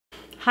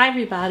Hi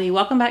everybody,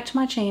 welcome back to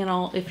my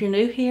channel. If you're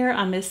new here,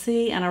 I'm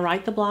Missy and I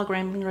write the blog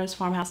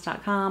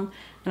ramblingrosefarmhouse.com,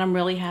 and I'm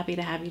really happy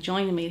to have you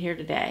joining me here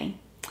today.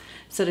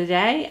 So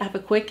today I have a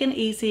quick and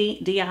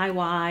easy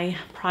DIY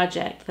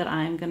project that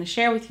I'm going to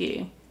share with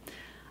you.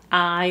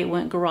 I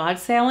went garage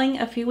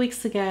sailing a few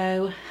weeks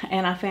ago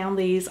and I found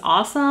these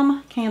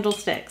awesome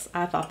candlesticks.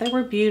 I thought they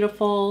were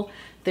beautiful.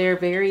 They're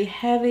very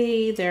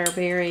heavy, they're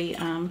very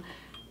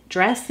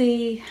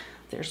dressy.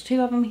 There's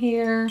two of them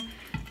here.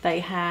 They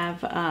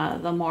have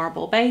the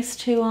marble base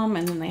to them,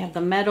 and then they have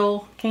the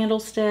metal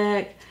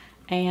candlestick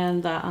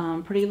and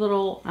the pretty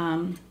little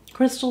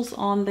crystals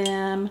on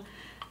them.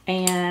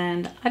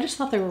 And I just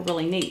thought they were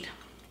really neat.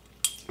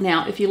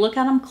 Now, if you look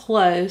at them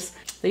close,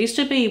 they used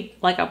to be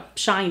like a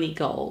shiny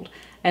gold,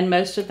 and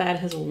most of that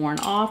has worn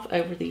off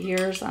over the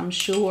years, I'm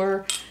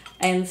sure.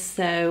 And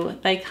so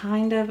they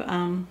kind of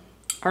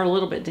are a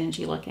little bit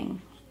dingy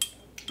looking.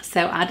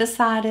 So I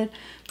decided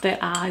that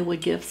I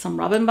would give some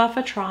rub and buff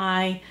a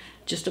try,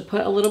 just to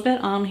put a little bit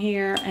on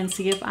here and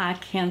see if I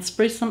can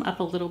spruce them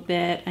up a little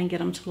bit and get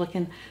them to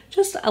looking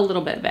just a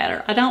little bit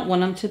better. I don't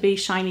want them to be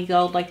shiny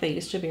gold like they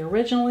used to be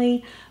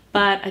originally,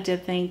 but I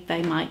did think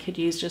they could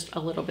use just a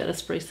little bit of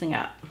sprucing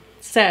up.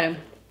 So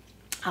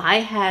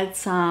I had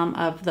some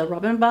of the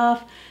rub and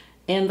buff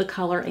in the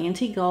color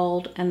Antique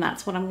Gold, and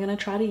that's what I'm going to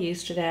try to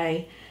use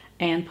today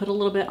and put a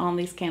little bit on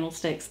these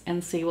candlesticks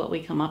and see what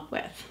we come up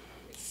with.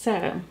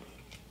 So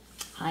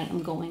I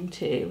am going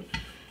to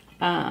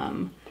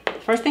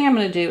first thing I'm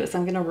going to do is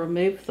I'm going to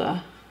remove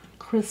the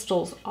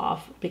crystals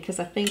off, because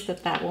I think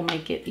that that will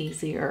make it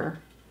easier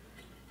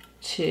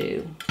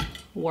to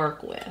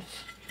work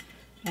with,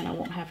 and I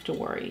won't have to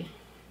worry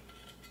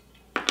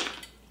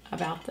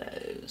about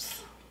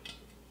those.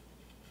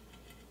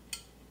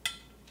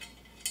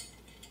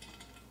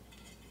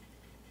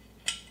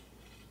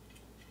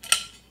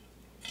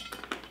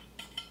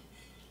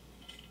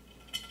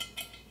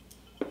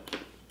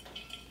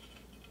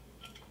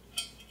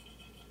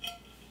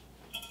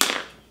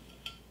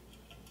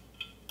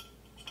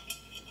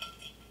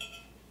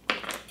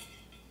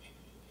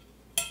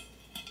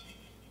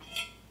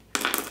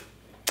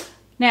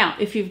 Now,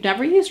 if you've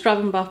never used rub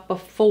and buff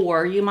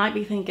before, you might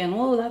be thinking,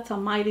 whoa, that's a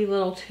mighty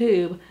little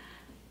tube.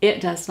 It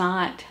does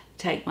not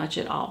take much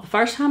at all. The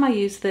first time I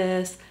used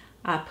this,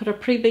 I put a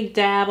pretty big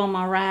dab on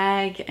my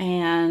rag,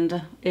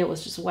 and it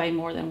was just way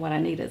more than what I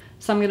needed.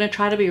 So I'm going to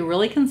try to be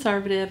really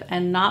conservative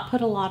and not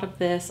put a lot of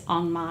this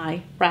on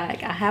my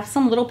rag. I have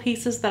some little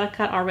pieces that I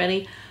cut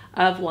already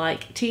of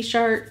like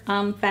t-shirt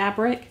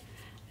fabric,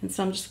 and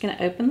so I'm just going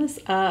to open this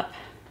up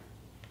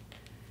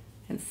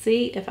and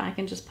see if I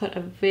can just put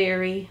a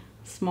very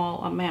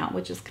small amount,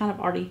 which is kind of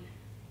already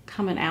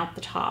coming out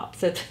the top.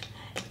 So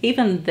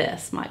even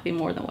this might be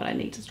more than what I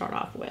need to start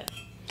off with.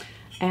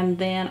 And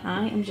then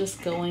I am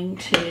just going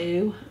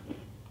to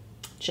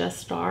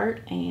just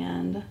start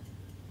and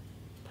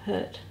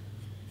put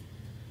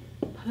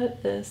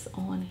this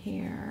on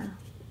here.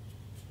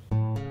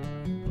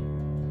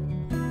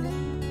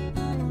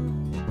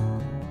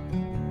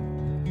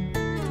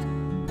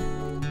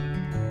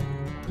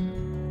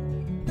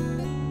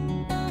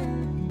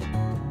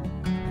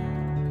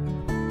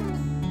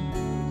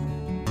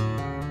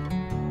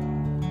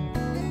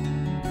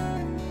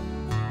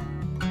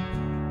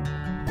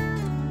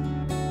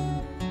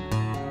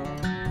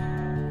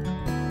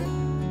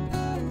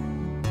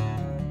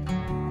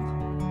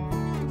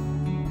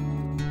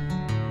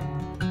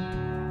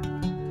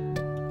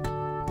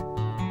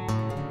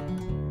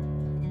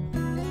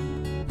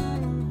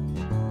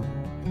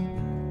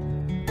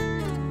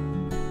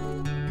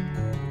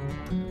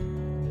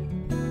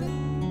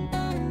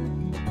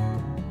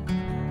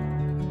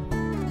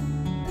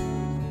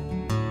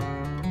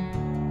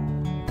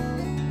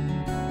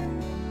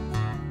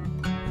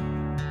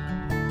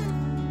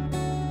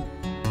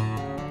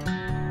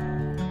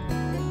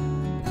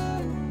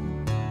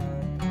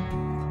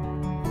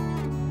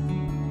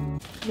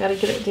 You got to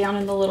get it down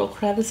in the little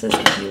crevices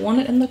if you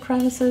want it in the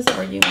crevices,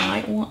 or you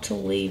might want to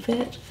leave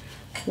it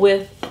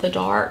with the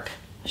dark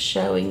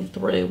showing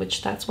through,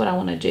 which that's what I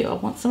want to do. I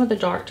want some of the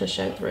dark to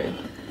show through,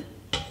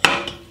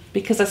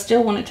 because I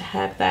still want it to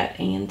have that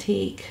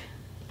antique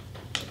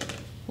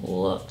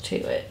look to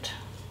it.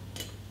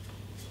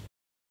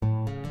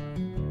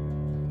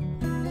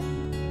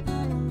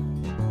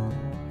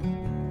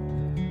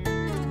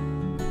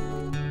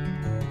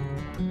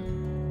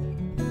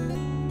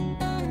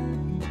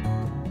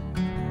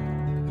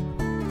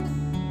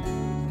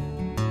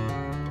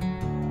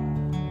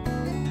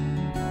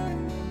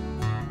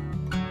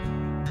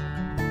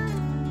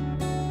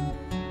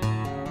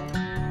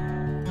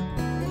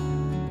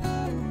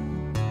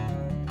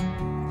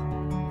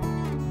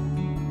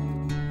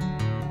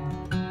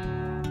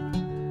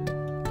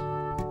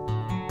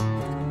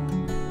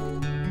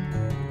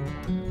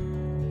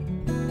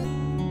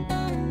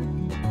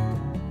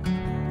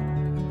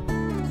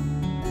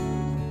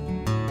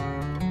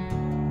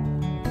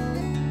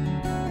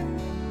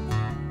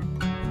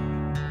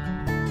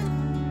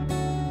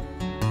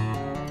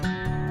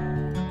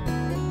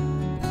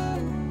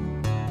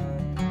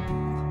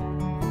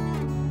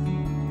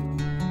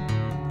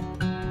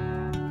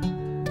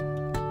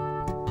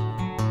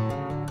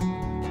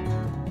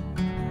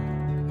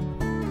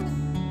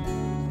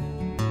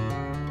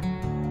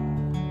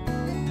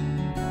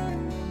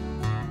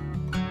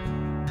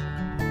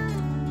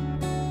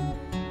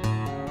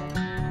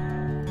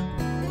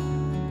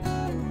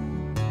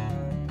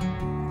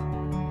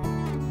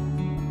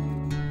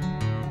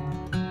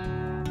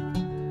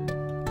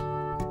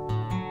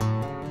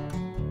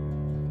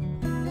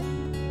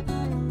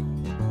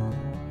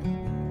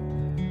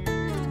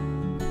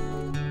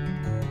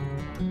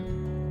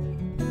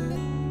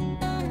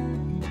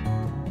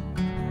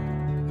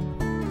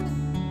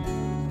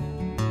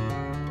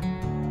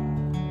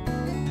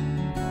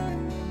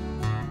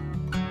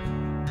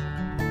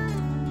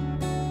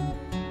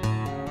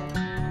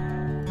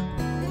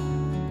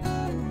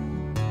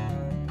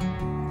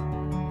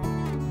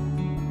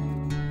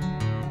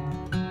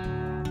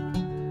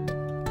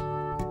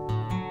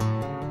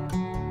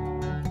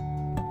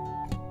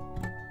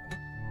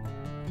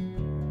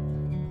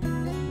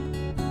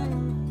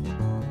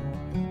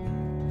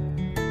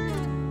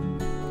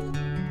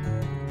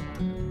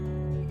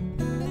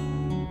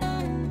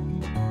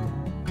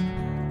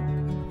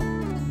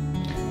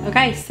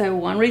 Okay, so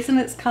one reason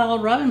it's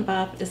called rub and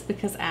buff is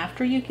because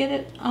after you get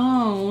it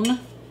on,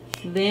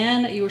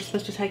 then you were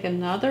supposed to take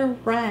another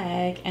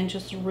rag and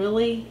just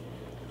really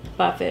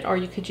buff it, or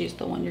you could use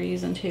the one you're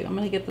using too. I'm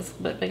going to get this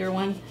a bit bigger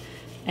one,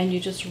 and you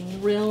just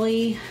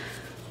really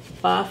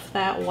buff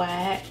that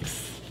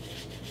wax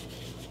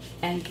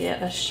and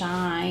get a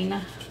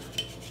shine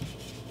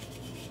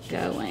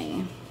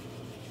going.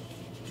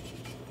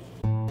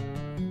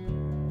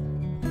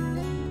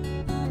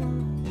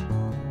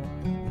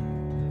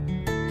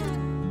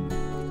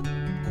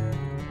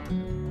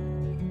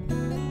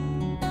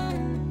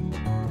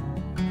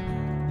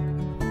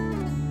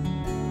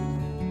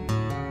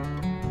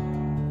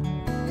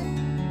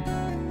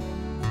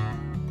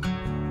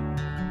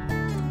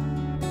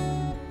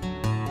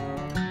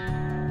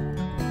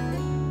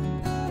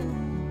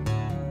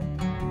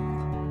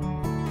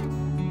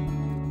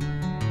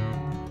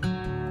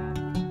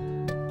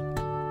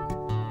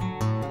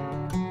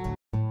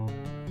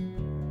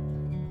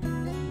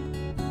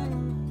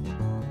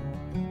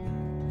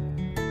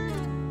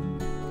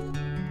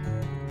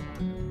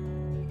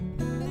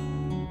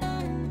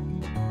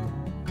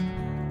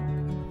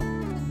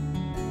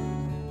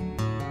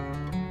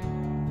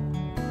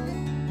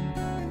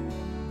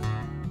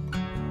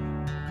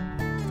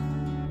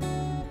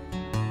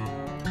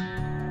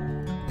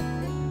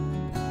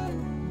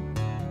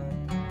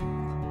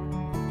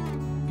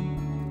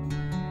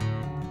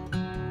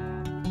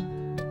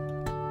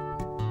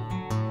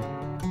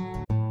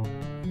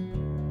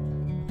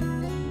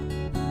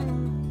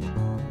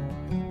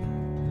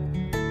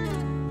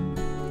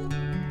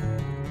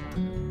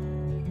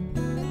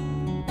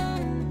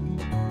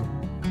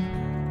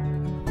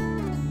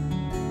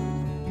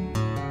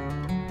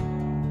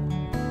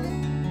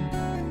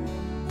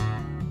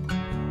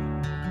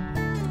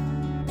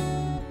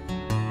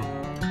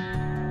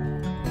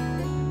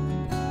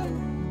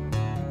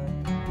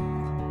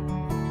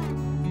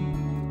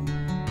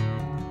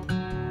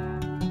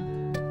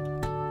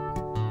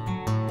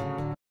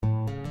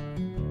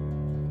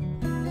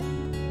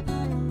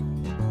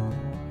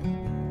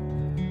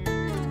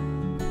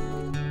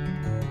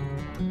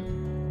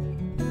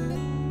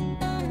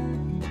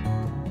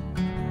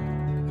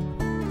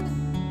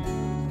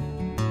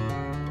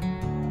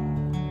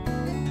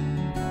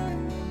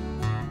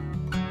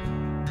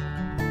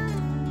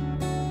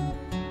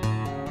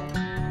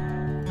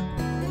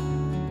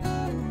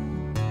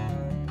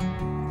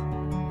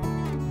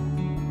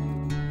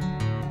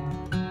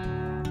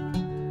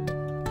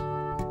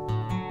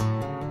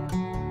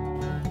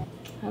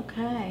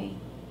 Okay,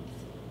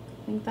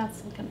 I think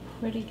that's looking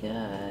pretty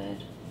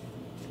good.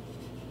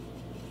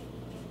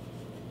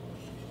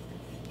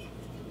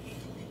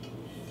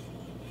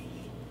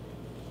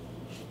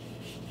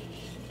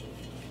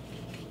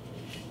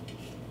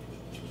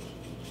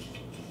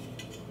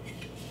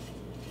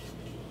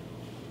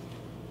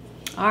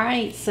 All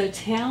right, so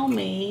tell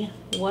me,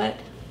 what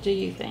do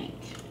you think?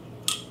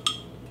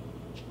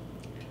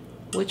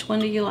 Which one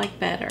do you like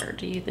better?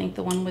 Do you think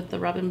the one with the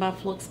rub and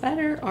buff looks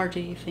better, or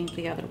do you think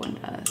the other one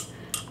does?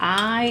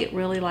 I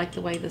really like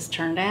the way this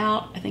turned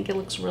out. I think it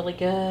looks really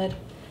good,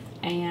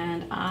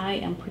 and I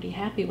am pretty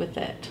happy with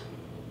it.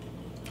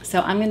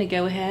 So I'm gonna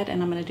go ahead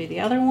and I'm gonna do the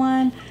other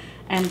one,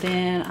 and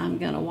then I'm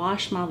gonna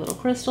wash my little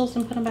crystals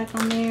and put them back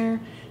on there,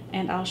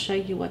 and I'll show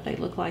you what they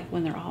look like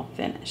when they're all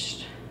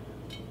finished.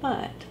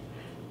 But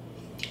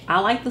I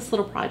like this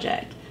little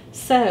project.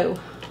 So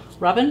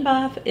rub and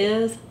buff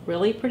is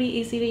really pretty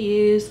easy to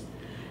use.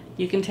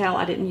 You can tell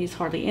I didn't use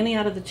hardly any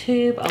out of the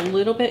tube. A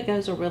little bit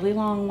goes a really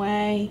long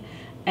way,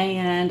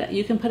 and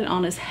you can put it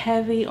on as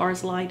heavy or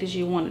as light as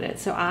you wanted it.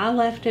 So I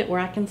left it where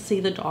I can see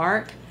the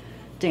dark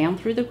down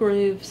through the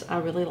grooves. I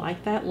really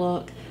like that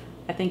look.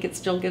 I think it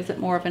still gives it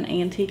more of an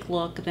antique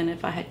look than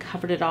if I had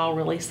covered it all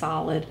really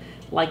solid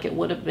like it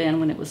would have been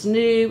when it was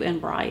new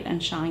and bright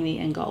and shiny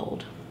and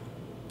gold.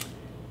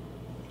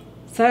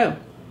 So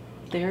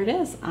there it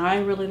is. I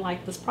really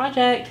like this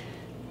project.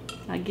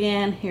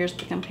 Again, here's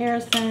the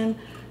comparison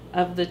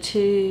of the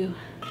two,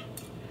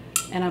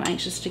 and I'm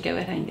anxious to go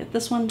ahead and get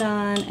this one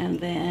done and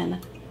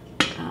then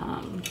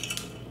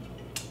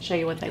show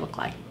you what they look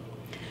like.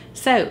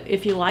 So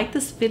if you like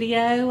this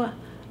video,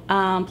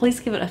 please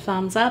give it a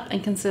thumbs up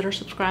and consider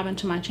subscribing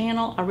to my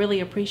channel. I really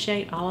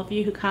appreciate all of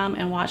you who come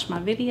and watch my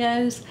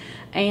videos,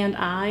 and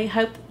I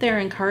hope that they're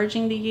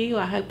encouraging to you.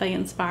 I hope they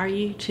inspire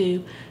you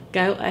to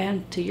go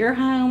into your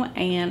home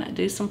and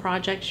do some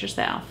projects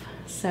yourself.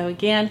 So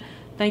again,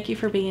 thank you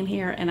for being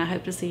here, and I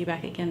hope to see you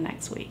back again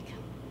next week.